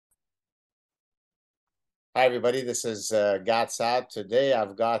Hi, everybody. This is Saad. Today,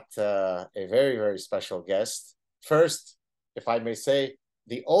 I've got a very, very special guest. First, if I may say,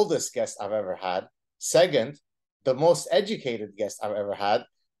 the oldest guest I've ever had. Second, the most educated guest I've ever had,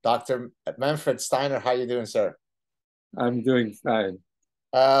 Dr. Manfred Steiner. How you doing, sir? I'm doing fine.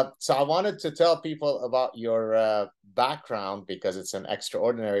 So I wanted to tell people about your background because it's an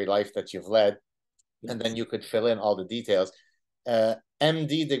extraordinary life that you've led, and then you could fill in all the details.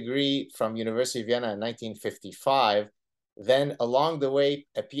 MD degree from University of Vienna in 1955. Then along the way,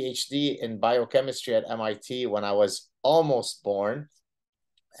 a PhD in biochemistry at MIT when I was almost born,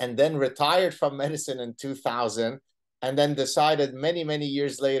 and then retired from medicine in 2000, and then decided many, many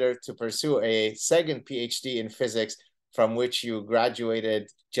years later to pursue a second PhD in physics, from which you graduated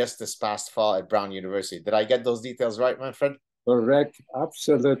just this past fall at Brown University. Did I get those details right, Manfred? Correct.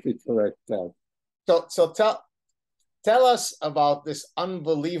 Absolutely correct, Dad. So tell us about this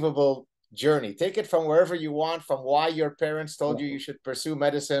unbelievable journey. Take it from wherever you want, from why your parents told you you should pursue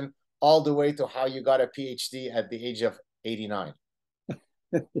medicine, all the way to how you got a PhD at the age of 89.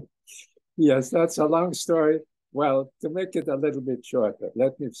 Yes, that's a long story. Well, to make it a little bit shorter,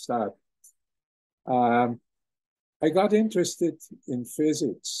 let me start. Um, I got interested in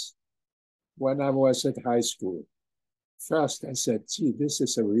physics when I was at high school. First, I said, gee, this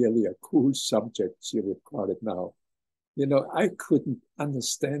is really a cool subject, you would call it now. I couldn't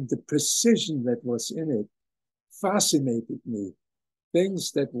understand the precision that was in it. Fascinated me.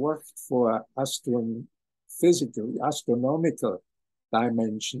 Things that worked for astronomical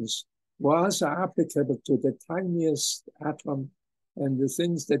dimensions was applicable to the tiniest atom and the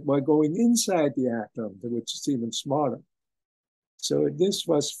things that were going inside the atom, which is even smaller. So this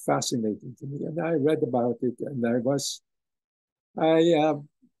was fascinating to me, and I read about it, and it was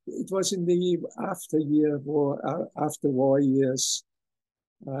in the after war years.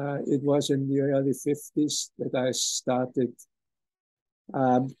 It was in the early 50s that I started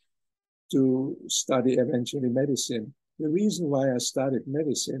um, to study eventually medicine. The reason why I studied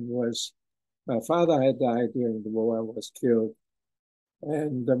medicine was my father had died during the war, I was killed.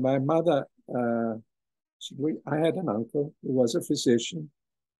 And my mother, I had an uncle who was a physician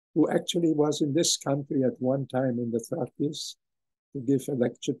who actually was in this country at one time in the 30s to give a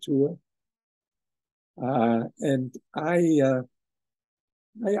lecture tour. And I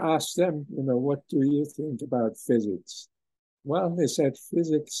asked them, what do you think about physics? Well, they said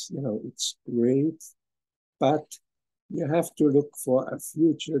physics, it's great, but you have to look for a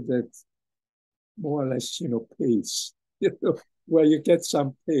future that more or less, pays, where you get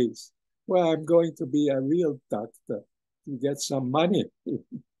some pays. Well, I'm going to be a real doctor to get some money.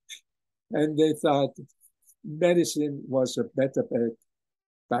 And they thought medicine was a better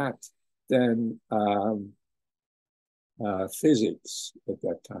bet than physics at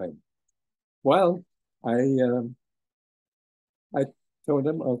that time. Well, I I told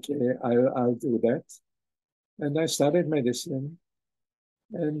them, okay, I'll do that. And I studied medicine.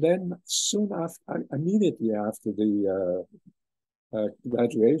 And then immediately after the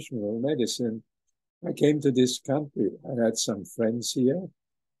graduation of medicine, I came to this country. I had some friends here,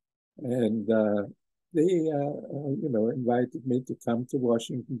 and they invited me to come to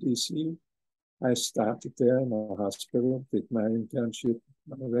Washington, D.C. I started there in a hospital, did my internship,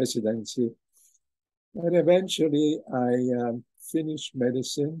 my residency, and eventually I finished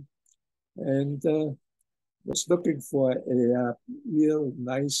medicine and was looking for a real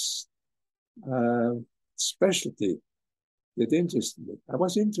nice uh, specialty that interested me. I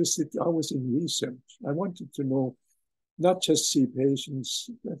was interested always in research. I wanted to know, not just see patients.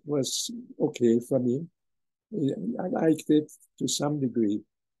 That was okay for me. I liked it to some degree,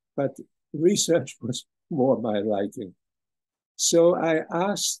 but research was more my liking. So I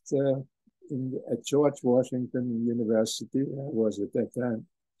asked at George Washington University, I was at that time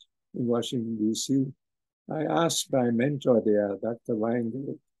in Washington, D.C., I asked my mentor there, Dr.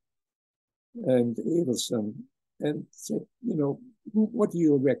 Weinberg and Edelson, and said, what do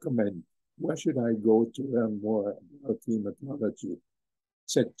you recommend? Where should I go to learn more about hematology?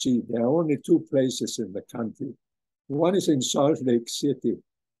 Said, gee, there are only two places in the country. One is in Salt Lake City,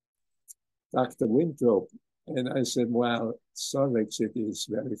 Dr. Winthrop. And I said, well, Salt Lake City is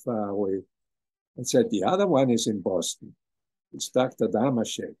very far away. And said, the other one is in Boston. It's Dr.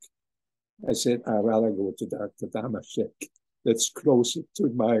 Damashek. I said, I'd rather go to Dr. Damashek. That's closer to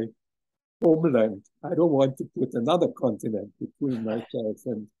my homeland. I don't want to put another continent between myself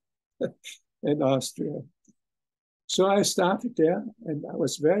and Austria. So I started there, and I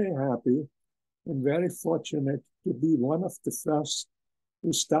was very happy and very fortunate to be one of the first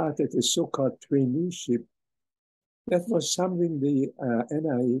who started a so-called traineeship. That was something the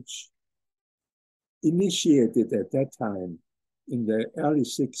NIH initiated at that time in the early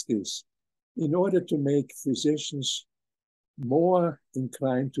 60s in order to make physicians more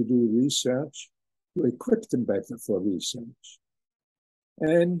inclined to do research, to equip them better for research.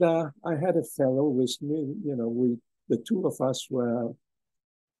 And I had a fellow with me, the two of us were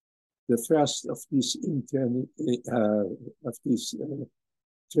the first of these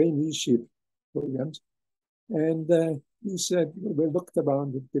traineeship programs. And he said, we looked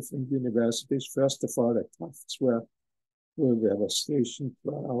around at different universities. First of all, at Tufts, where we were stationed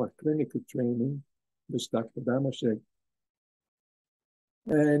for our clinical training with Dr. Damashek.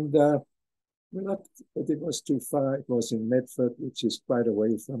 And we looked, but it was too far. It was in Medford, which is quite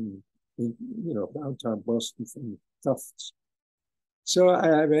away from, downtown Boston from Tufts. So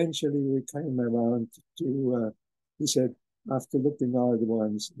I eventually we came around to, he said, after looking all the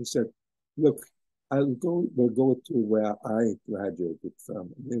ones, he said, look, we'll go to where I graduated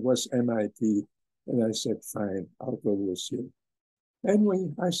from. It was MIT. And I said, fine, I'll go with you.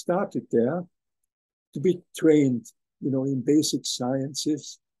 And I started there to be trained, in basic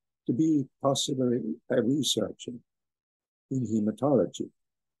sciences, to be possibly a researcher in hematology.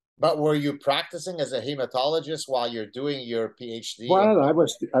 But were you practicing as a hematologist while you're doing your PhD? Well, I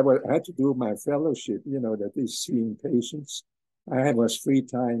had to do my fellowship, that is seeing patients. I was free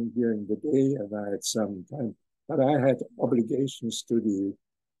time during the day and I had some time, but I had obligations to the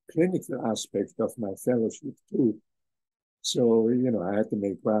clinical aspect of my fellowship too. So, I had to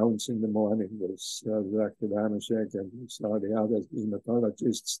make rounds in the morning with Dr. Damashek and all the other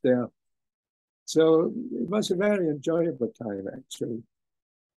hematologists there. So it was a very enjoyable time, actually.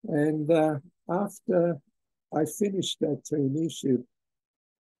 And after I finished that traineeship,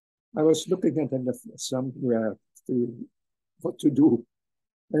 I was looking at somewhere what to do.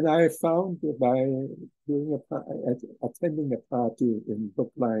 And I found by attending a party in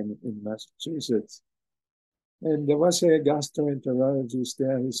Brookline in Massachusetts, and there was a gastroenterologist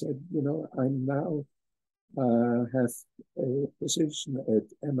there. He said, I now have a position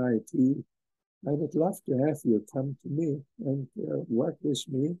at MIT. I would love to have you come to me and work with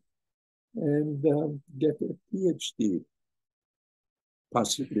me and get a PhD,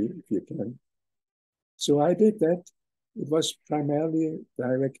 possibly, if you can. So I did that. It was primarily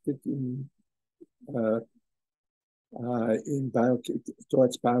directed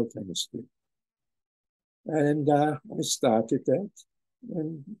towards biochemistry. And I started that,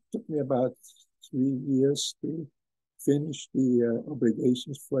 and it took me about 3 years to finish the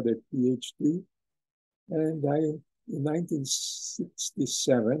obligations for the PhD. And in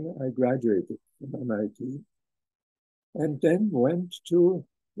 1967, I graduated from MIT, and then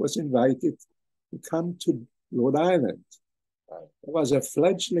was invited to come to Rhode Island. It was a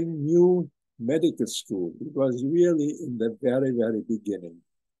fledgling new medical school. It was really in the very, very beginning.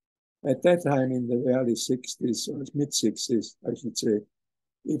 At that time, in the early 60s, or mid-60s, I should say,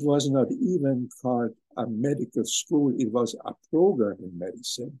 it was not even called a medical school. It was a program in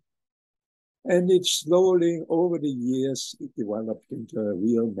medicine. And it slowly, over the years, it developed into a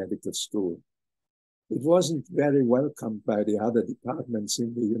real medical school. It wasn't very welcomed by the other departments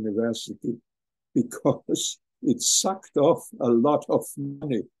in the university because it sucked off a lot of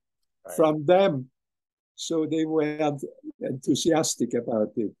money from them. So they weren't enthusiastic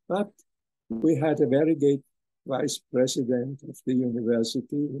about it. But we had a very great vice president of the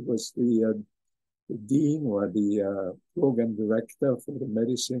university, who was the dean or the program director for the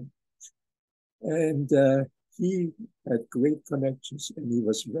medicine. And he had great connections, and he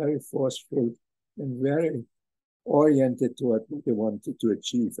was very forceful and very oriented toward what they wanted to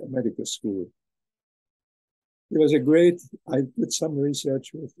achieve, a medical school. He was I did some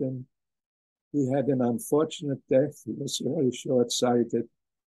research with him. He had an unfortunate death. He was very short-sighted.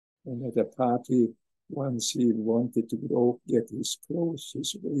 And at a party, once he wanted to go get his clothes,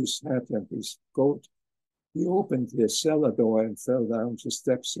 his hat and his coat, he opened the cellar door and fell down the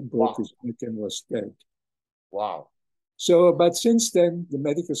steps and broke his neck and was dead. Wow. So, but since then, the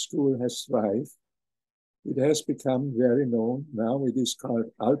medical school has thrived. It has become very known. Now it is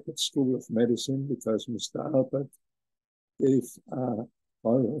called Alpert School of Medicine because Mr. Alpert gave a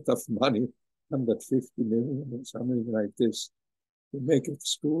lot of money, 150 million or something like this, to make a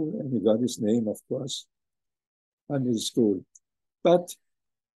school, and he got his name, of course, on his school. But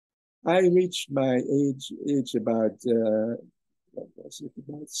I reached my age about, what was it,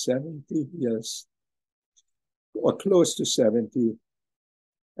 about 70 years, or close to 70.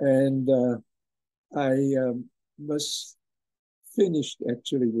 And I was finished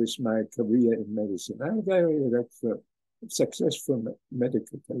actually with my career in medicine. I had a very successful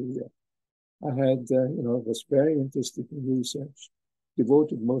medical career. I had, was very interested in research.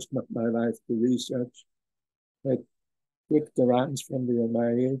 devoted most of my life to research. Had good grants from the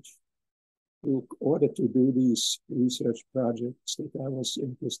NIH in order to do these research projects that I was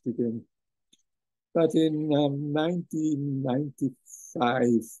interested in. But in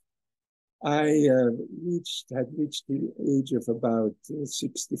 1995, I had reached the age of about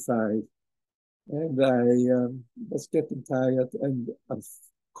 65, and I was getting tired, and a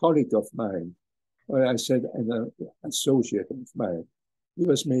colleague of mine, or I said an associate of mine, he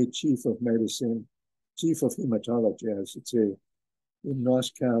was made chief of medicine, chief of hematology, I should say, in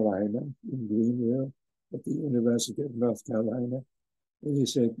North Carolina, in Greenville, at the University of North Carolina. And he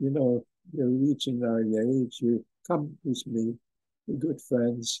said, you know, you're reaching our age, you come with me, we're good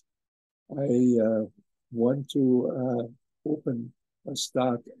friends. I want to open or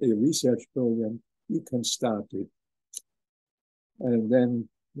start a research program. You can start it. And then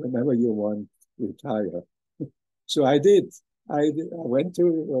whenever you want, retire. So I did. I went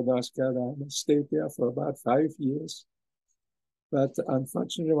to North Carolina, stayed there for about 5 years. But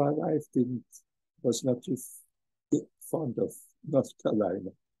unfortunately, my wife was not too fond of North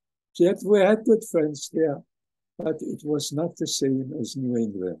Carolina. Yet we had good friends there, but it was not the same as New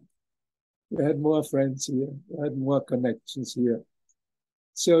England. We had more friends here, we had more connections here.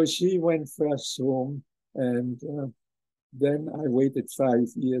 So she went first home, and then I waited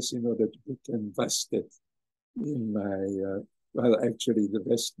 5 years in order to get invested in my, well, actually the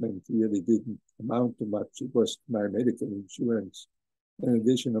investment really didn't amount to much. It was my medical insurance, an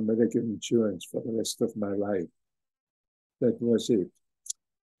additional medical insurance for the rest of my life. That was it.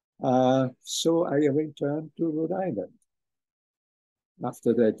 So I returned to Rhode Island.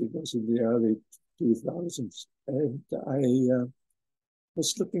 After that, it was in the early 2000s, and I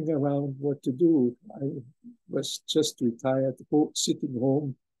was looking around what to do. I was just retired, sitting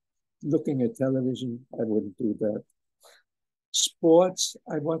home, looking at television. I wouldn't do that. Sports,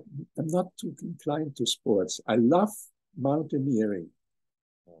 I'm not too inclined to sports. I love mountaineering,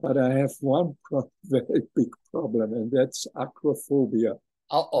 but I have one very big problem, and that's acrophobia.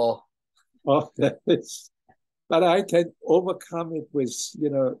 Uh-oh. Oh, that is, but I can overcome it with,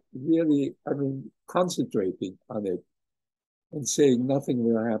 really, concentrating on it and saying nothing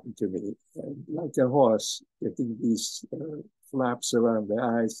will happen to me. And like a horse, getting these flaps around the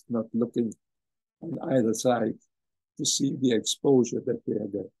eyes, not looking on either side to see the exposure that they are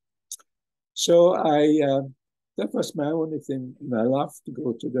there. So that was my only thing. And I love to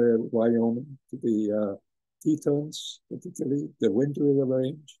go to the Wyoming, to the Tetons, particularly the Wind River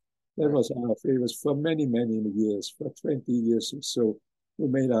Range. That was our favorite for many, many years, for 20 years or so. We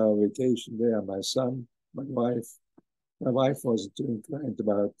made our vacation there, my son, my wife. My wife wasn't too inclined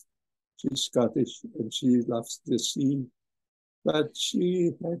about, she's Scottish and she loves the sea. But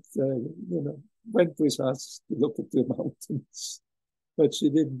she had, went with us to look at the mountains. But she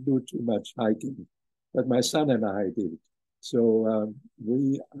didn't do too much hiking. But my son and I did. So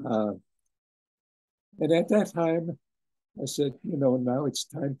and at that time, I said, now it's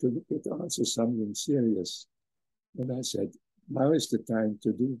time to look at also something serious. And I said, now is the time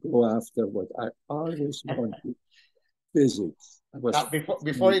to go after what I always wanted, physics. Now,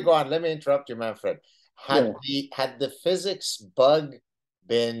 before you go on, let me interrupt you, Manfred. Had the physics bug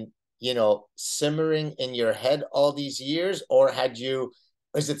been, simmering in your head all these years, or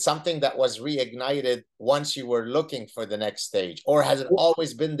is it something that was reignited once you were looking for the next stage, or has it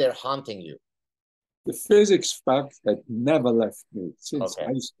always been there haunting you? The physics bug had never left me since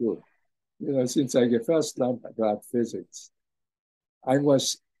high school. Since I first learned about physics, I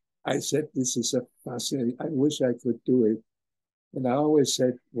said, this is a fascinating, I wish I could do it. And I always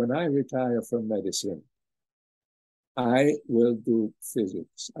said, when I retire from medicine, I will do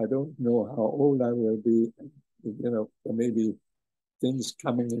physics. I don't know how old I will be, there may be things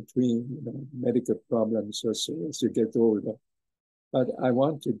coming between, medical problems or so as you get older. But I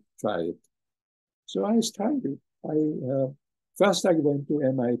want to try it. So I started. First I went to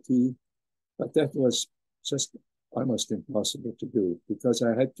MIT, but that was just almost impossible to do because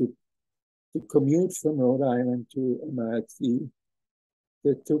I had to commute from Rhode Island to MIT.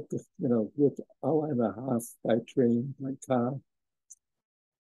 It took, a good hour and a half by train, by car.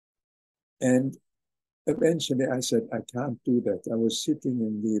 And eventually I said, I can't do that. I was sitting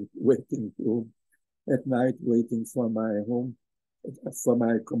in the waiting room at night waiting for my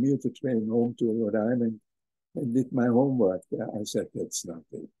commuter train home to Rhode Island and did my homework there. I said, that's not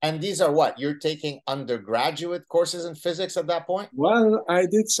it. And these are what? You're taking undergraduate courses in physics at that point? Well, I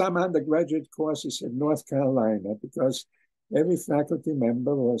did some undergraduate courses in North Carolina because every faculty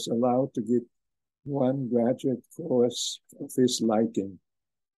member was allowed to get one graduate course of his liking,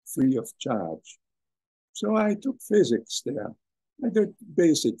 free of charge. So I took physics there. I did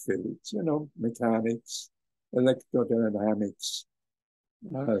basic physics, mechanics, electrodynamics,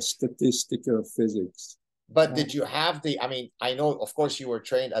 statistical physics. But did you have I mean, I know, of course, you were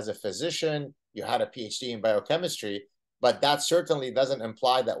trained as a physician, you had a PhD in biochemistry, but that certainly doesn't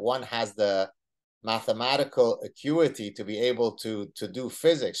imply that one has the mathematical acuity to be able to do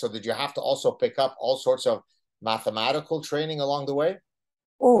physics. So did you have to also pick up all sorts of mathematical training along the way?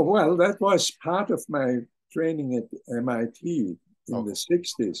 Oh, well, that was part of my training at MIT in the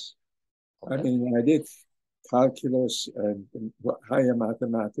 60s. Okay. I mean, I did calculus and higher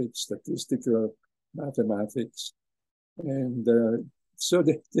mathematics, statistical mathematics. And so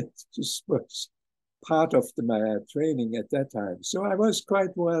that just was part of my training at that time. So I was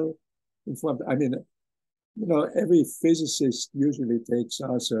quite well informed. I mean, every physicist usually takes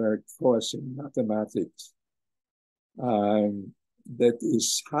also a course in mathematics that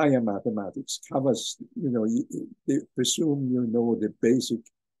is higher mathematics, covers, they presume the basic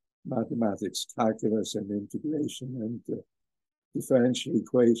mathematics, calculus and integration and differential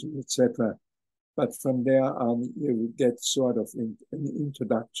equation, etc. But from there on, you get sort of an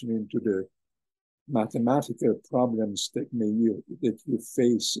introduction into the mathematical problems that you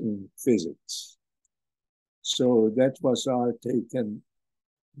face in physics. So that was all taken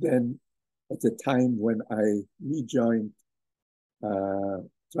then at the time when I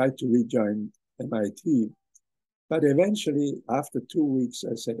tried to rejoin MIT. But eventually, after 2 weeks,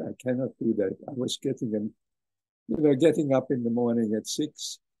 I said, I cannot do that. I was getting up in the morning at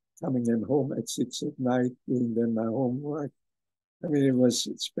 6, coming in home at 6 at night, doing then my homework. I mean, I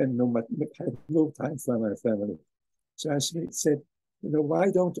had no time for my family. So I said,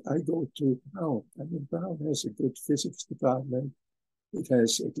 why don't I go to Brown? I mean, Brown has a good physics department. It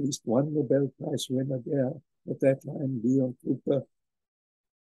has at least one Nobel Prize winner there at that time, Leon Cooper.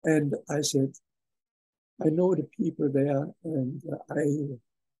 And I said, I know the people there, and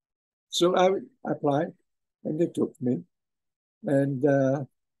so I applied, and they took me, and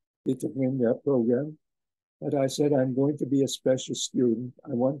they took me in their program. But I said, I'm going to be a special student.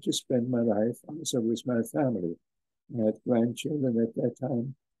 I want to spend my life also with my family. I had grandchildren at that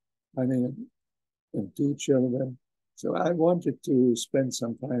time, and 2 children. So I wanted to spend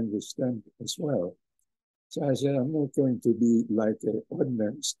some time with them as well. So I said, I'm not going to be like an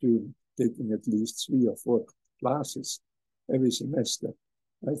ordinary student, taking at least 3 or 4 classes every semester.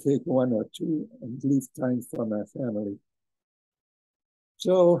 I take 1 or 2 and leave time for my family.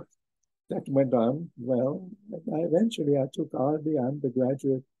 So that went on well. And eventually, I took all the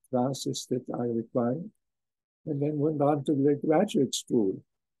undergraduate classes that I required, and then went on to the graduate school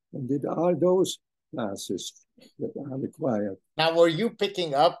and did all those classes that are required. Now, were you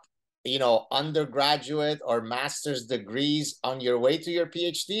picking up, undergraduate or master's degrees on your way to your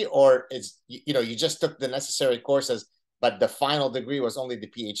PhD, or you just took the necessary courses, but the final degree was only the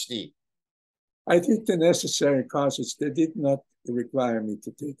PhD? I did the necessary courses. They did not require me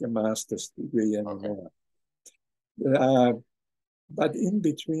to take a master's degree anymore. Okay. But in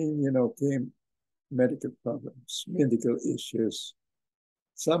between, came medical problems, medical issues.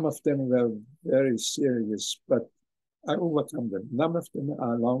 Some of them were very serious, but I overcome them. None of them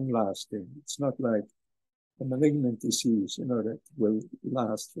are long-lasting. It's not like a malignant disease, that will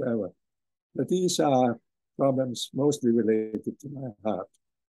last forever. But these are problems mostly related to my heart.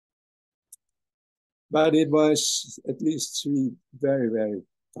 But it was at least 3 very, very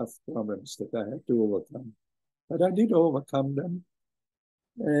tough problems that I had to overcome. But I did overcome them.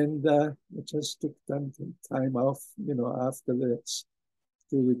 And it just took them some time off, afterwards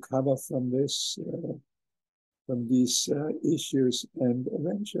to recover from these issues. And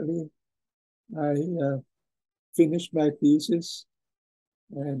eventually I finished my thesis,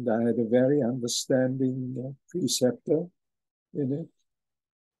 and I had a very understanding preceptor in it.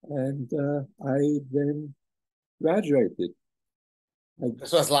 And I then graduated.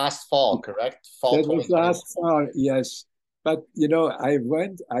 This was last fall, correct? Fall. That was last fall, yes. But I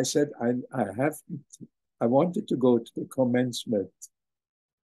said I wanted to go to the commencement.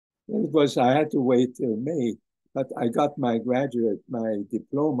 I had to wait till May, but I got my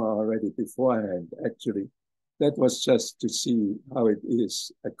diploma already beforehand, actually. That was just to see how it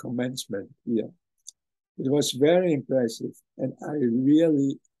is, a commencement here. It was very impressive. And I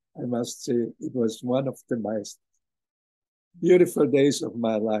must say, it was one of the most beautiful days of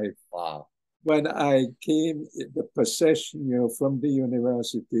my life. Wow. When I came in the procession, from the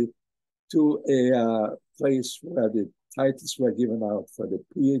university to a place where the titles were given out for the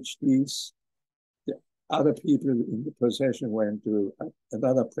PhDs. The other people in the procession went to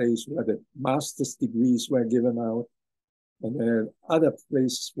another place where the master's degrees were given out. And other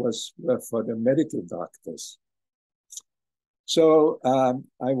places were for the medical doctors. So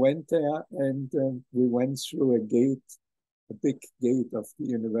I went there, and we went through a big gate of the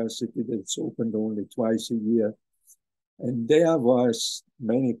university that's opened only twice a year. And there was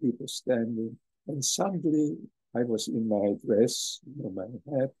many people standing. And suddenly I was in my dress, my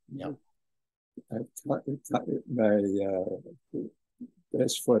hat, Yeah. my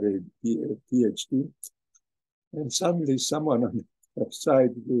dress for the PhD. And suddenly someone on the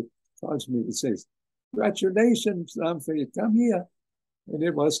side calls me and says, "Congratulations, Manfred, come here." And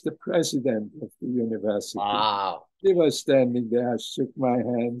it was the president of the university. Wow. He was standing there, shook my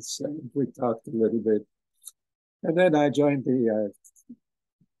hands, and we talked a little bit. And then I joined the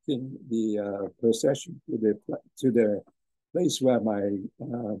procession to the place where my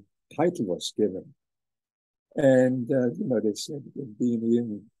title was given. And they said, being in,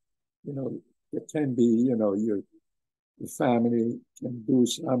 it can be, your family can do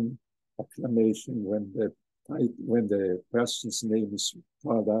some acclamation when the person's name is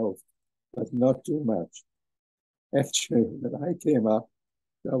called out, but not too much. Actually, when I came up,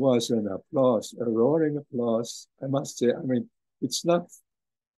 there was an applause, a roaring applause. I must say, I mean, it's not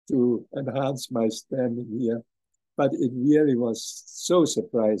to enhance my standing here, but it really was so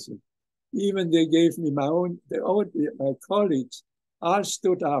surprising. Even they gave me my colleagues all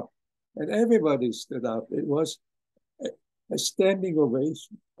stood up, and everybody stood up. It was a standing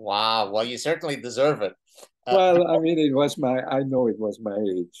ovation. Wow. Well, you certainly deserve it. Well, I mean, I know it was my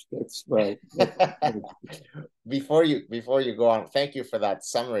age. That's why. Before you go on, thank you for that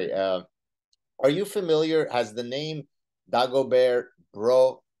summary. Are you familiar? Has the name Dagobert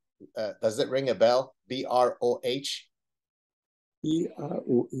Bro, does it ring a bell? Broh? Broh.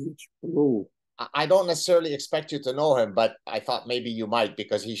 Bro. I don't necessarily expect you to know him, but I thought maybe you might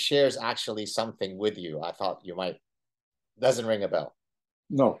because he shares actually something with you. I thought you might. Doesn't ring a bell.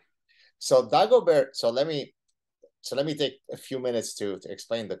 No. So Dagobert. So let me take a few minutes to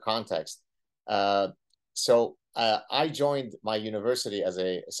explain the context. I joined my university as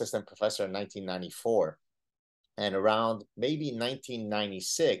an assistant professor in 1994. And around maybe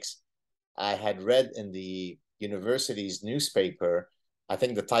 1996, I had read in the university's newspaper, I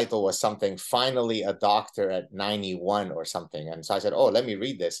think the title was something, "Finally a Doctor at 91" or something. And so I said, oh, let me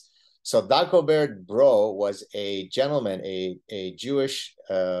read this. So Dagobert Bro was a gentleman, a Jewish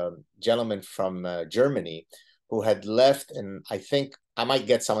gentleman from Germany who had left, and I think I might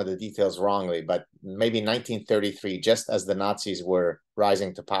get some of the details wrongly, but maybe 1933, just as the Nazis were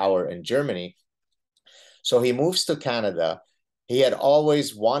rising to power in Germany. So he moves to Canada. He had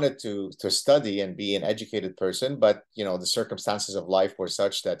always wanted to study and be an educated person, but the circumstances of life were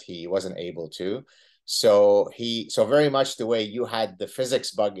such that he wasn't able to. So very much the way you had the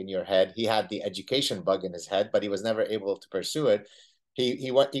physics bug in your head, he had the education bug in his head, but he was never able to pursue it.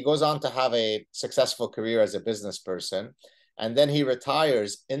 He goes on to have a successful career as a business person, and then he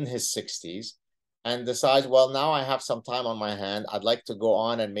retires in his 60s and decides, well, now I have some time on my hand. I'd like to go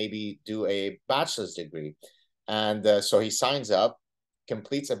on and maybe do a bachelor's degree. And so he signs up,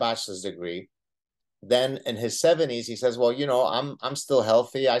 completes a bachelor's degree. Then in his 70s, he says, well, I'm still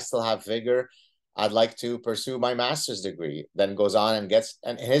healthy. I still have vigor. I'd like to pursue my master's degree. Then goes on and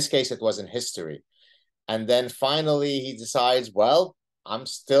in his case, it was in history. And then finally he decides, well, I'm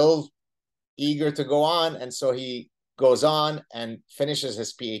still eager to go on. And so he goes on and finishes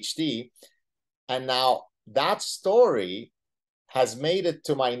his PhD. And now that story has made it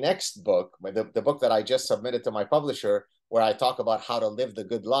to my next book, the book that I just submitted to my publisher, where I talk about how to live the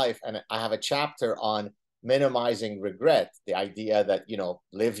good life. And I have a chapter on minimizing regret, the idea that,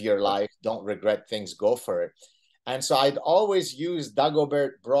 live your life, don't regret things, go for it. And so I'd always use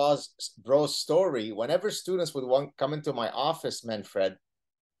Dagobert Bro's story whenever students would come into my office, Manfred,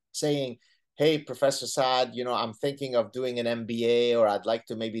 saying, hey, Professor Saad, I'm thinking of doing an MBA, or I'd like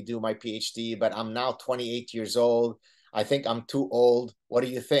to maybe do my PhD, but I'm now 28 years old. I think I'm too old. What do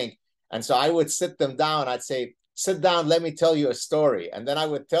you think? And so I would sit them down. I'd say, sit down, let me tell you a story. And then I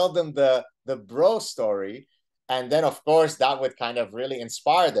would tell them the Bro story. And then, of course, that would kind of really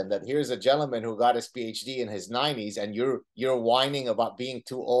inspire them that here's a gentleman who got his PhD in his 90s, and you're whining about being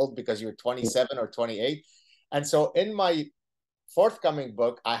too old because you're 27 or 28. And so in my forthcoming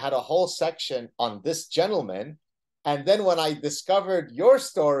book, I had a whole section on this gentleman. And then when I discovered your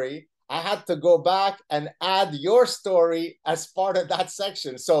story, I had to go back and add your story as part of that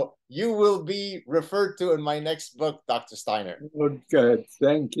section. So you will be referred to in my next book, Dr. Steiner. Oh, good.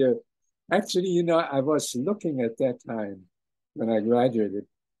 Thank you. Actually, I was looking at that time when I graduated.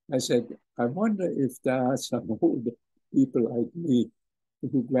 I said, I wonder if there are some old people like me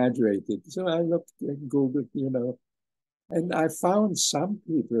who graduated. So I looked and Googled, and I found some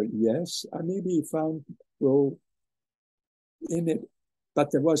people, yes. I maybe found Bro in it.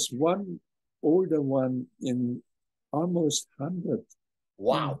 But there was one older one in almost 100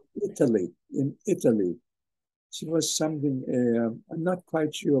 Wow. in Italy. She was something, I'm not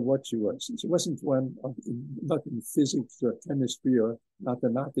quite sure what she was. She wasn't one of, not in physics or chemistry or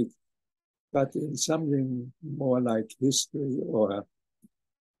mathematics, but in something more like history or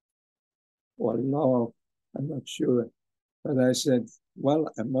law. I'm not sure. But I said, well,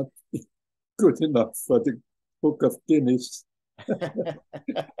 I'm not good enough for the Book of Guinness.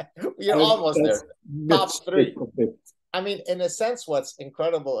 You're almost there. Top three. It. I mean, in a sense, what's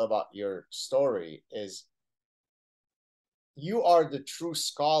incredible about your story is you are the true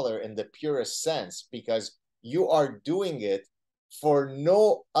scholar in the purest sense, because you are doing it for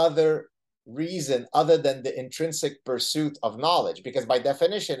no other reason other than the intrinsic pursuit of knowledge. Because by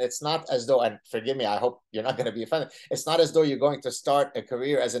definition, it's not as though, and forgive me, I hope you're not going to be offended, it's not as though you're going to start a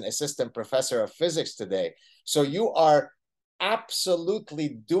career as an assistant professor of physics today. So you are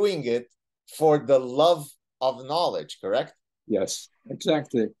absolutely doing it for the love of knowledge, correct? Yes,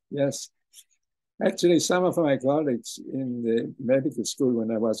 exactly. Yes. Actually, some of my colleagues in the medical school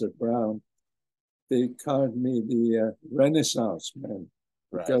when I was at Brown, they called me the Renaissance man,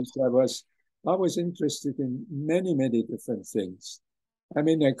 because I was interested in many, many different things. I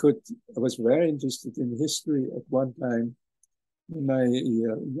mean, I was very interested in history at one time in my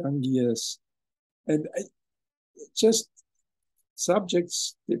young years. And just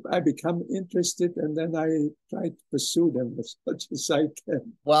subjects, I become interested, and then I try to pursue them as much as I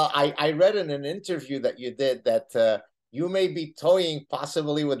can. Well, I read in an interview that you did that you may be toying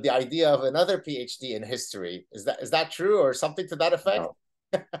possibly with the idea of another PhD in history. Is that true, or something to that effect?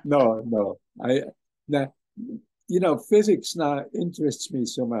 No. Now, physics now interests me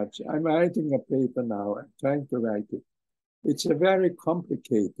so much. I'm writing a paper now. I'm trying to write it. It's a very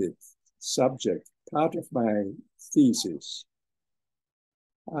complicated subject, part of my thesis.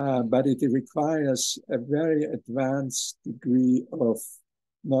 But it requires a very advanced degree of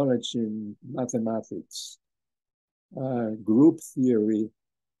knowledge in mathematics, group theory,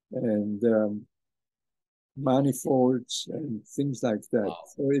 and manifolds and things like that. Wow.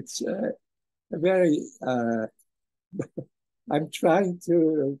 So it's a very, I'm trying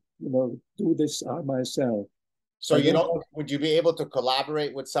to, do this myself. So, would you be able to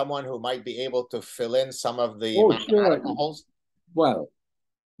collaborate with someone who might be able to fill in some of the mathematical holes? Well,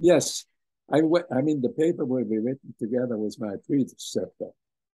 yes. I mean, the paper will be written together with my predecessor,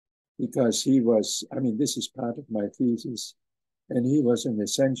 because he was, this is part of my thesis, and he was an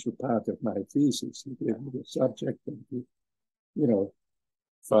essential part of my thesis. He gave me the subject, and he,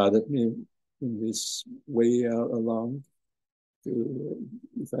 fathered me in this way along to,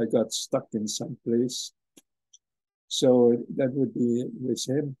 if I got stuck in some place. So that would be with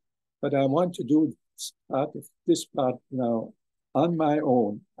him. But I want to do this part now on my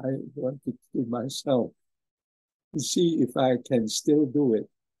own. I want to do myself to see if I can still do it.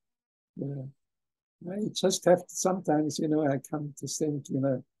 I just have to, sometimes, I come to think,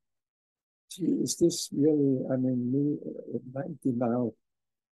 gee, is this really, me at 90 now?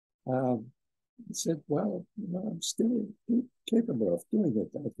 I said, well, I'm still capable of doing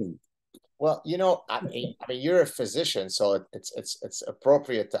it, I think. Well, I mean, you're a physician, so it's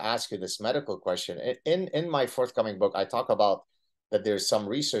appropriate to ask you this medical question. In my forthcoming book, I talk about that there's some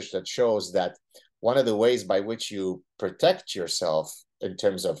research that shows that one of the ways by which you protect yourself in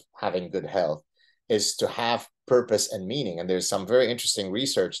terms of having good health is to have purpose and meaning. And there's some very interesting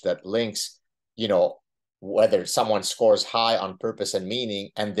research that links, whether someone scores high on purpose and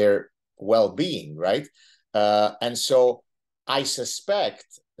meaning and their well-being, right? And so I suspect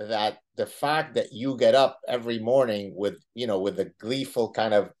that the fact that you get up every morning with a gleeful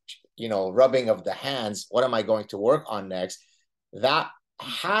kind of, rubbing of the hands, what am I going to work on next? That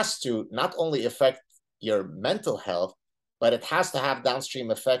has to not only affect your mental health, but it has to have downstream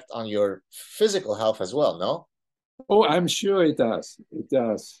effect on your physical health as well, no? Oh, I'm sure it does. It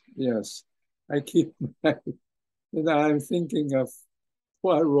does, yes. I keep, I'm thinking of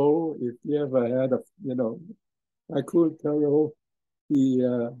Poirot, if you ever had Hercule Poirot,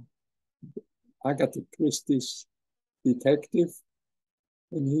 the Agatha Christie's detective,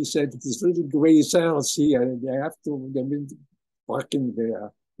 and he said, "These little gray cells here, they have to, they've been working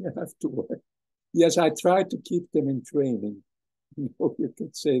there. You have to work." Yes, I try to keep them in training. You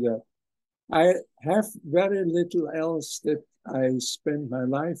could say that. I have very little else that I spend my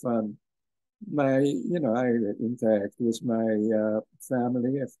life on. I interact with my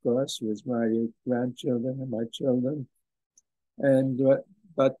family, of course, with my grandchildren and my children. And,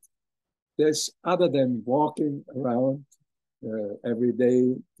 but there's, other than walking around every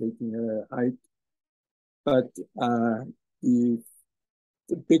day, taking a hike, but the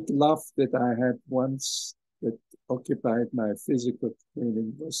big love that I had once that occupied my physical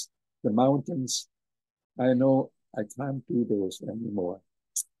training was the mountains. I know I can't do those anymore.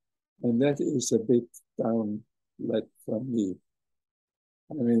 And that is a big downlet for me.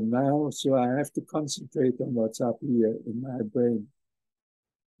 I mean, now, so I have to concentrate on what's up here in my brain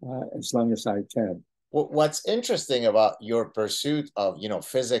as long as I can. What's interesting about your pursuit of,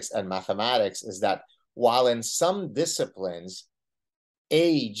 physics and mathematics is that while in some disciplines,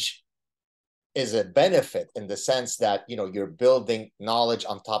 age is a benefit in the sense that, you're building knowledge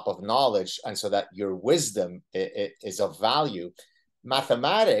on top of knowledge, and so that your wisdom is of value.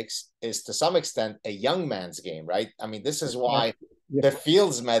 Mathematics is to some extent a young man's game, right? I mean, this is why the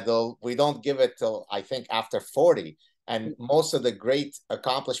Fields Medal, we don't give it till I think after 40. And most of the great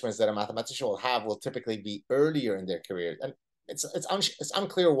accomplishments that a mathematician will have will typically be earlier in their career. And it's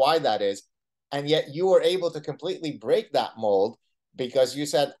unclear why that is. And yet you were able to completely break that mold because you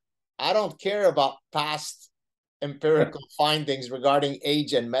said, I don't care about past empirical findings regarding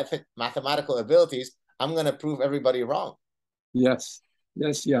age and mathematical abilities. I'm going to prove everybody wrong. Yes,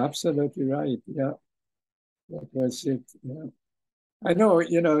 you're absolutely right. Yeah, that was it. Yeah, I know.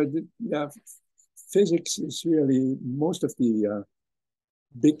 Physics is really most of the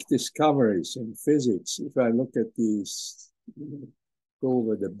big discoveries in physics. If I look at these, go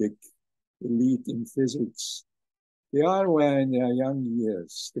over the big elite in physics, they all were in their young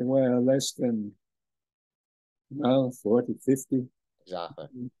years. They were less than, 40, 50.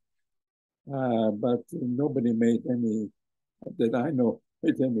 Exactly. But nobody made any, that I know,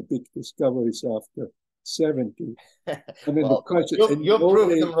 made any big discoveries after 70. I mean, well, you'll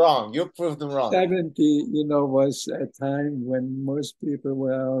prove them wrong. You'll prove them wrong. 70, was a time when most people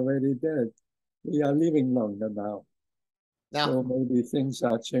were already dead. We are living longer now. So maybe things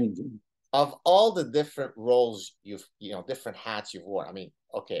are changing. Of all the different roles different hats you've worn, I mean,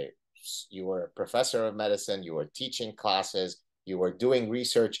 okay, you were a professor of medicine, you were teaching classes, you were doing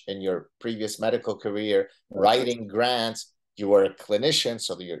research in your previous medical career, writing grants, you were a clinician,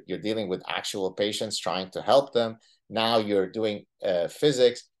 so you're dealing with actual patients, trying to help them. Now you're doing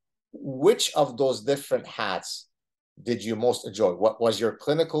physics. Which of those different hats did you most enjoy? What was your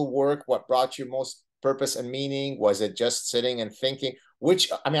clinical work? What brought you most purpose and meaning? Was it just sitting and thinking?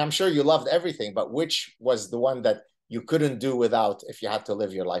 I'm sure you loved everything, but which was the one that you couldn't do without if you had to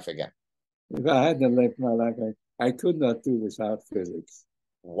live your life again? If I had to live my life, I could not do without physics.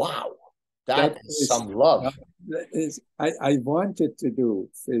 Wow. That is some love. I wanted to do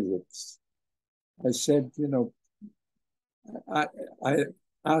physics. I said, I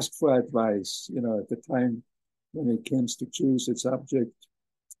asked for advice, at the time when it came to choose a subject.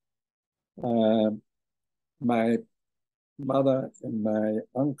 My mother and my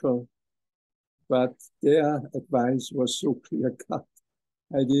uncle, but their advice was so clear-cut.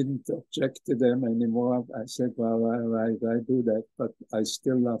 I didn't object to them anymore. I said, well, all right, I do that, but I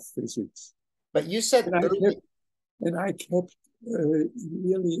still love physics. But you said I kept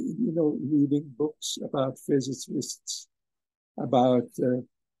really, reading books about physicists, about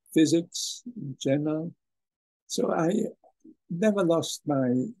physics in general. So I never lost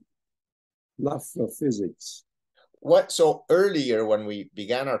my love for physics. So earlier when we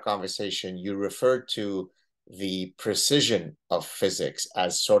began our conversation, you referred to the precision of physics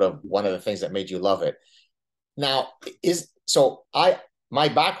as sort of one of the things that made you love it. Now, my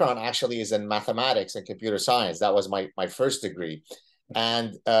background actually is in mathematics and computer science. That was my first degree.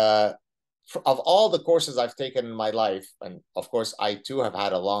 And of all the courses I've taken in my life, and of course, I too have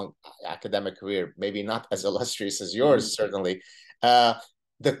had a long academic career, maybe not as illustrious as yours, certainly.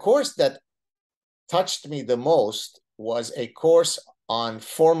 The course that touched me the most was a course on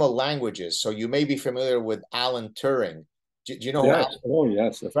formal languages. So you may be familiar with Alan Turing. Do you know? Yes. Oh,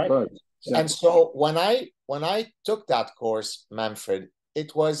 yes, of course. Yeah. And so when I took that course, Manfred,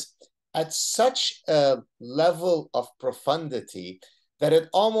 it was at such a level of profundity that it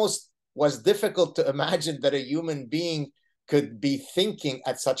almost was difficult to imagine that a human being could be thinking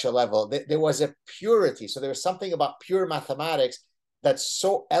at such a level. There was a purity. So there was something about pure mathematics that's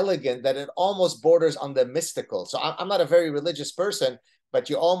so elegant that it almost borders on the mystical. So I'm not a very religious person, but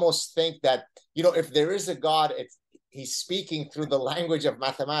you almost think that, if there is a God, he's speaking through the language of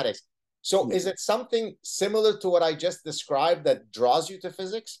mathematics. So is it something similar to what I just described that draws you to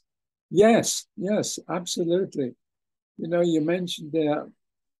physics? Yes, absolutely. You mentioned there,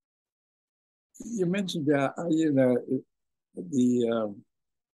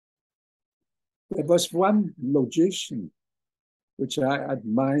 there was one logician which I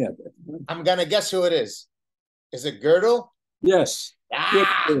admired. I'm going to guess who it is. Is it Gödel? Yes.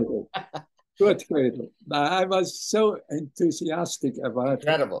 Good, Gödel. I was so enthusiastic about it.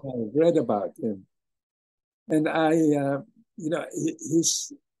 Incredible. I read about him. And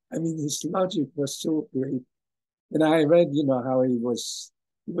his logic was so great. And I read, how he was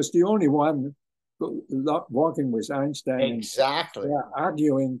the only one walking with Einstein and Exactly.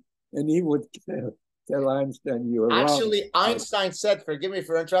 arguing, and he would tell Einstein, "You were wrong." Actually, Einstein said, forgive me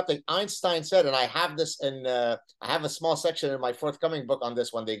for interrupting, Einstein said, and I have this in, I have a small section in my forthcoming book on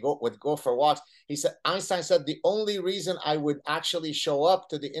this when they would go for walks. He said, Einstein said, the only reason I would actually show up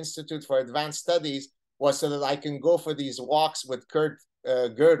to the Institute for Advanced Studies was so that I can go for these walks with Kurt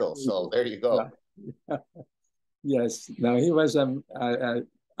Gödel. So there you go. Yeah. Yes. Now he was, I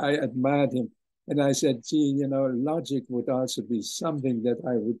admired him. And I said, gee, logic would also be something that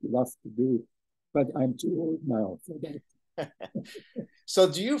I would love to do, but I'm too old now for that. So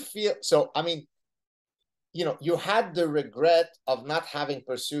do you feel, I mean, you had the regret of not having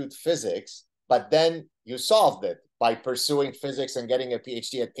pursued physics, but then you solved it by pursuing physics and getting a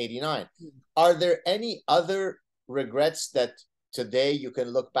PhD at 89. Are there any other regrets that today you can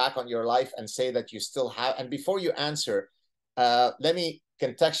look back on your life and say that you still have? And before you answer, let me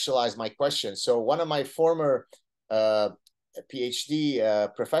contextualize my question. So one of my former PhD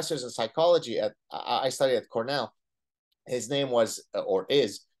professors in psychology I studied at Cornell. His name was or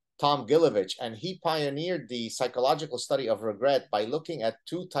is Tom Gilovich, and he pioneered the psychological study of regret by looking at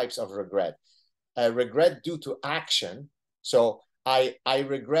two types of regret. Regret due to action. So I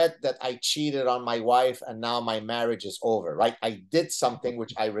regret that I cheated on my wife and now my marriage is over, right? I did something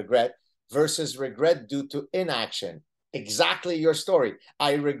which I regret, versus regret due to inaction. Exactly your story.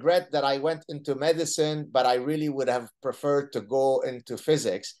 I regret that I went into medicine, but I really would have preferred to go into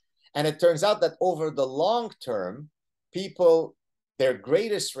physics. And it turns out that over the long term, people, their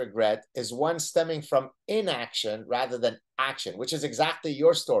greatest regret is one stemming from inaction rather than action, which is exactly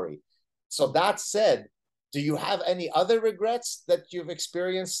your story. So that said, do you have any other regrets that you've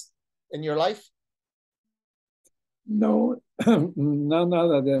experienced in your life? No, none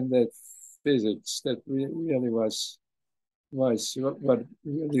other than that physics that really was what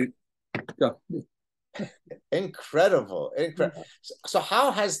really got me. Incredible. So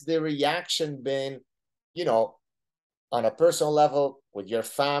how has the reaction been, on a personal level, with your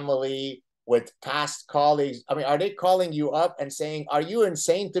family, with past colleagues? I mean, are they calling you up and saying, are you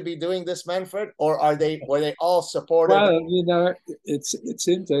insane to be doing this, Manfred? Or were they all supportive? Well, it's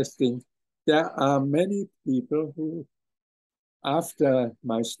interesting. There are many people who, after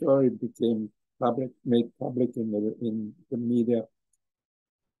my story became made public in the media,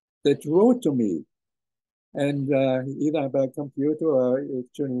 that wrote to me, and either by computer or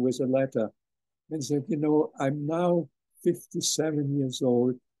actually with a letter, and said, I'm now 57 years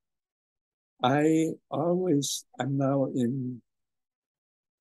old. I'm now in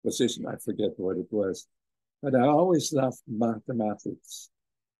position, I forget what it was, but I always loved mathematics.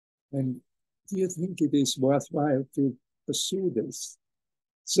 And do you think it is worthwhile to pursue this?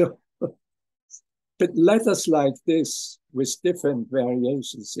 So, but letters like this with different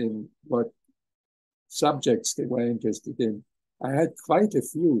variations in what subjects they were interested in, I had quite a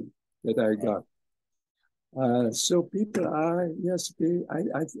few that I got. So people are, yes,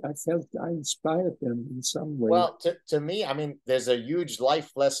 I felt I inspired them in some way. Well, to me, I mean, there's a huge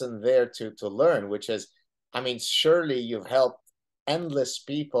life lesson there to learn, which is, I mean, surely you've helped endless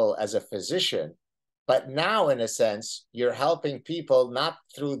people as a physician, but now, in a sense, you're helping people not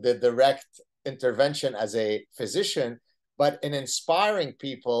through the direct intervention as a physician, but in inspiring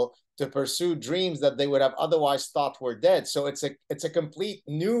people to pursue dreams that they would have otherwise thought were dead. So it's a complete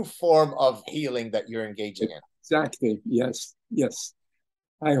new form of healing that you're engaging in. Exactly. Yes. Yes.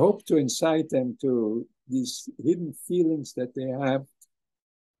 I hope to incite them to these hidden feelings that they have,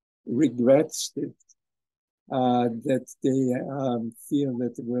 regrets that they feel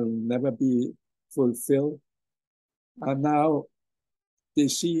that will never be fulfilled. And now they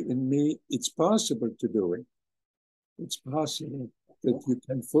see in me, it's possible to do it. It's possible that you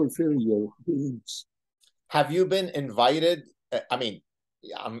can fulfill your dreams. Have you been invited? I mean,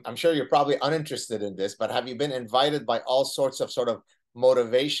 I'm sure you're probably uninterested in this, but have you been invited by all sorts of sort of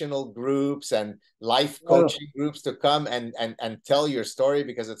motivational groups and life coaching groups to come and tell your story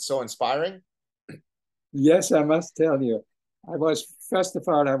because it's so inspiring? Yes, I must tell you. First of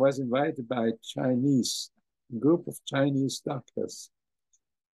all, I was invited by a group of Chinese doctors.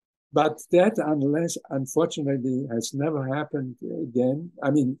 But that, unfortunately, has never happened again.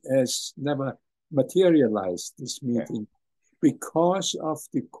 I mean, has never materialized, this meeting, because of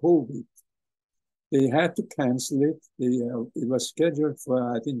the COVID. They had to cancel it. It was scheduled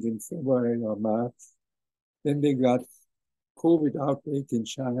for, I think, in February or March. Then they got COVID outbreak in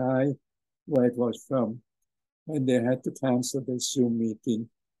Shanghai. where it was from, and they had to cancel the Zoom meeting,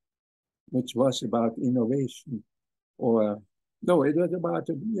 which was about innovation, or no, it was about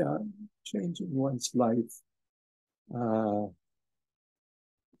changing one's life, uh,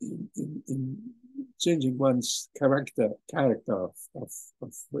 in changing one's character of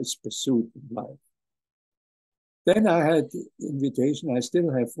his pursuit in life. Then I had invitation. I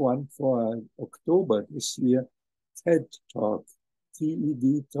still have one for October this year. TED Talk,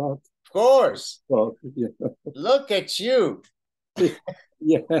 TED Talk. Of course. Talk. Yeah. Look at you.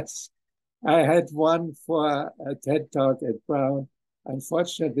 Yes, I had one for a TED Talk at Brown.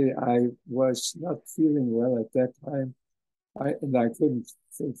 Unfortunately, I was not feeling well at that time, and I couldn't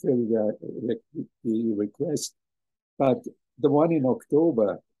fulfill the request. But the one in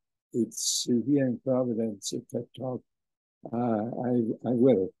October, it's here in Providence, a TED Talk. I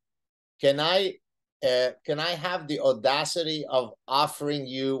will. Can I have the audacity of offering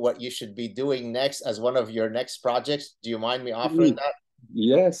you what you should be doing next as one of your next projects? Do you mind me offering that?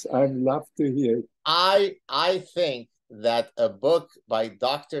 Yes, I'd love to hear it. I think that a book by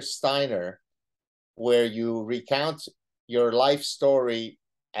Dr. Steiner, where you recount your life story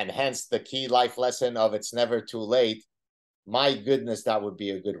and hence the key life lesson of it's never too late, my goodness, that would be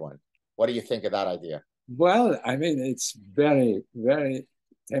a good one. What do you think of that idea? Well, I mean, it's very, very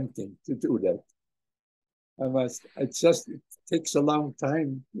tempting to do that. It takes a long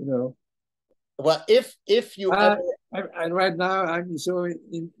time, you know. Well, if you ever... and right now I'm so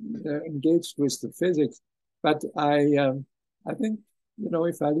engaged with the physics, but I think, you know,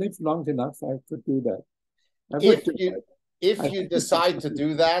 if I live long enough, I could do that. If you decide to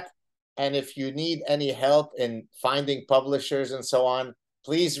do that, and if you need any help in finding publishers and so on,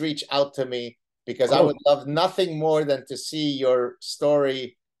 please reach out to me, because I would love nothing more than to see your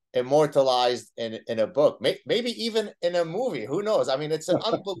story immortalized in a book, maybe even in a movie. Who knows? I mean, it's an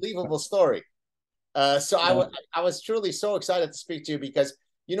unbelievable story. So I was truly so excited to speak to you, because,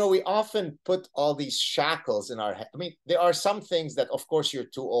 you know, we often put all these shackles in our head. I mean, there are some things that, of course, you're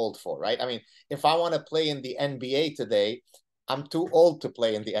too old for, right? I mean, if I want to play in the NBA today, I'm too old to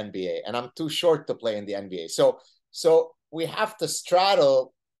play in the NBA, and I'm too short to play in the NBA. So we have to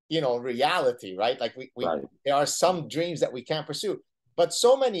straddle, you know, reality, right? Like Right. there are some dreams that we can't pursue, but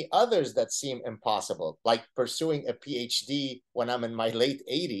so many others that seem impossible, like pursuing a PhD when I'm in my late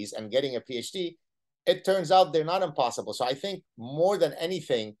 80s and getting a PhD. It turns out they're not impossible. So I think more than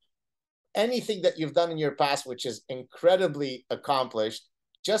anything that you've done in your past, which is incredibly accomplished,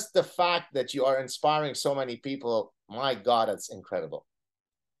 just the fact that you are inspiring so many people, my God, it's incredible.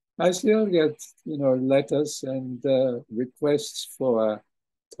 I still get, you know, letters and requests for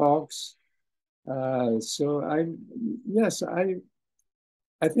talks. So I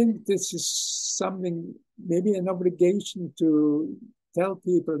think this is something, maybe an obligation to tell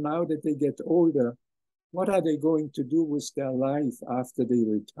people now that they get older, what are they going to do with their life after they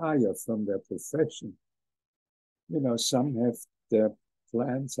retire from their profession? You know, some have their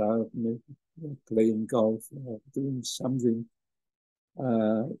plans out, maybe playing golf or doing something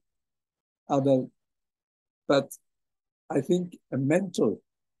other. But I think a mental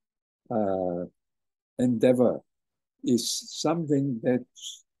endeavor is something that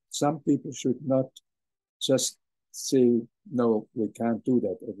some people should not just say, no, we can't do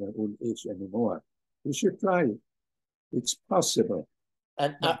that at an old age anymore. We should try it. It's possible.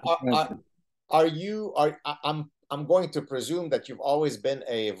 And I'm going to presume that you've always been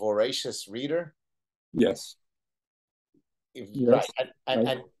a voracious reader. Yes. Right.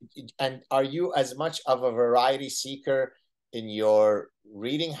 And are you as much of a variety seeker in your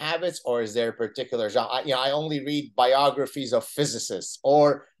reading habits, or is there a particular genre? I only read biographies of physicists,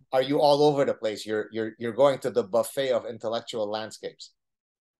 or are you all over the place? You're going to the buffet of intellectual landscapes.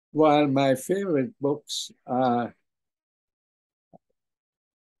 Well, my favorite books are,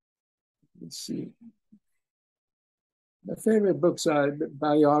 let's see, my favorite books are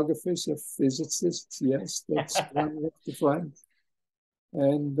biographies of physicists. Yes, that's one of the fun.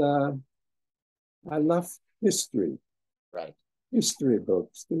 And I love history. Right. History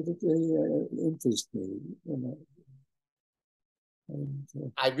books. They interest me, you know. And,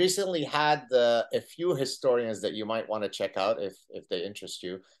 I recently had a few historians that you might want to check out if they interest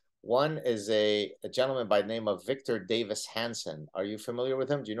you. One is a gentleman by the name of Victor Davis Hanson. Are you familiar with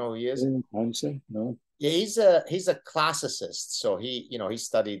him? Do you know who he is? Hanson? No. Yeah, he's a classicist. So he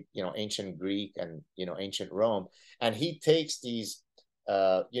studied, ancient Greek and, ancient Rome. And he takes these,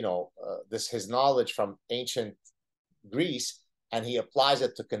 his knowledge from ancient Greece, and he applies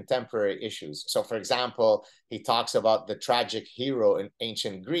it to contemporary issues. So, for example, he talks about the tragic hero in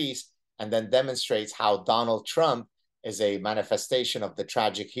ancient Greece and then demonstrates how Donald Trump is a manifestation of the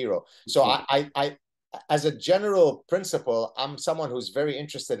tragic hero. So I as a general principle, I'm someone who's very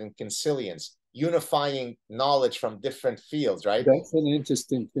interested in consilience, unifying knowledge from different fields, right? That's an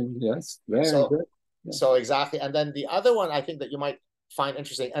interesting thing, yes. Very good. Yeah. So exactly. And then the other one I think that you might find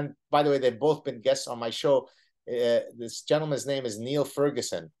interesting, and by the way, they've both been guests on my show. This gentleman's name is Neil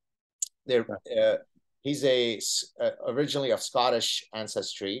Ferguson. He's originally of Scottish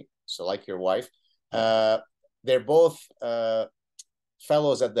ancestry, so like your wife. They're both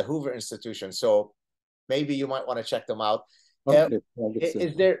fellows at the Hoover Institution, so maybe you might want to check them out. Okay.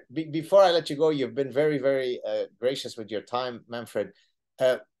 Is there, before I let you go, you've been very, very gracious with your time, Manfred.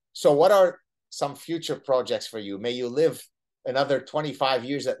 So what are some future projects for you? May you live another 25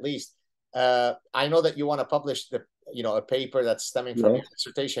 years at least. I know that you want to publish a paper that's stemming from your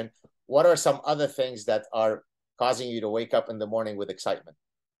dissertation. What are some other things that are causing you to wake up in the morning with excitement?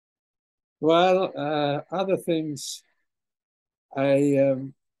 Well, other things, as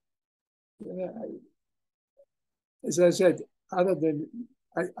I said, other than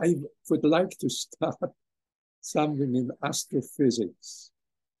I would like to start something in astrophysics.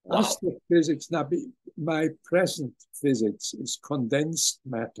 Wow. Astrophysics, now my present physics is condensed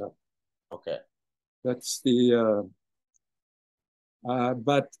matter. Okay. That's the,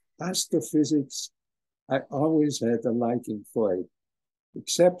 but astrophysics, I always had a liking for it,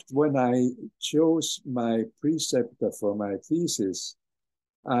 except when I chose my preceptor for my thesis.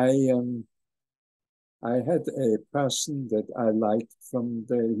 I had a person that I liked from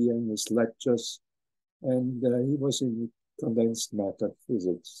hearing his lectures, and he was in condensed matter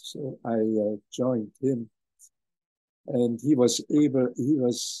physics. So I joined him, and he was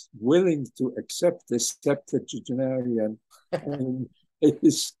willing to accept the septuagenarian and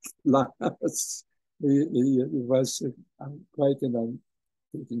his class. He was quite an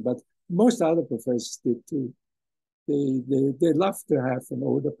thinking, but most other professors did too. They love to have an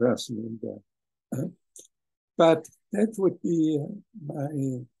older person in there. But that would be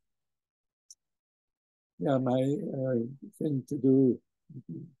my thing to do.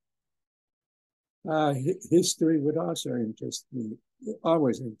 History would also interest me. It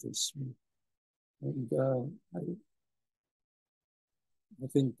always interests me, and I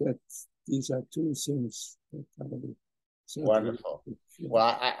think that these are two things that wonderful.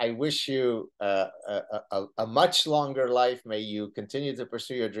 Well, I wish you a much longer life. May you continue to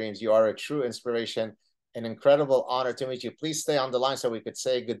pursue your dreams. You are a true inspiration. An incredible honor to meet you. Please stay on the line so we could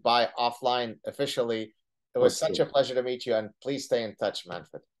say goodbye offline officially. It was such a pleasure to meet you, and please stay in touch,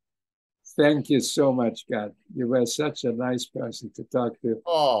 Manfred. Thank you so much, God. You were such a nice person to talk to.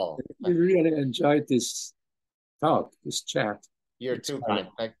 Oh, we really enjoyed this talk, this chat. You're too kind.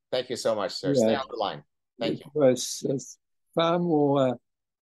 Thank you so much, sir. Stay on the line. Thank you. It was far more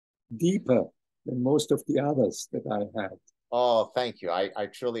deeper than most of the others that I had. Oh, thank you. I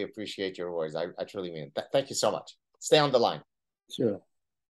truly appreciate your words. I truly mean it. Thank you so much. Stay on the line. Sure.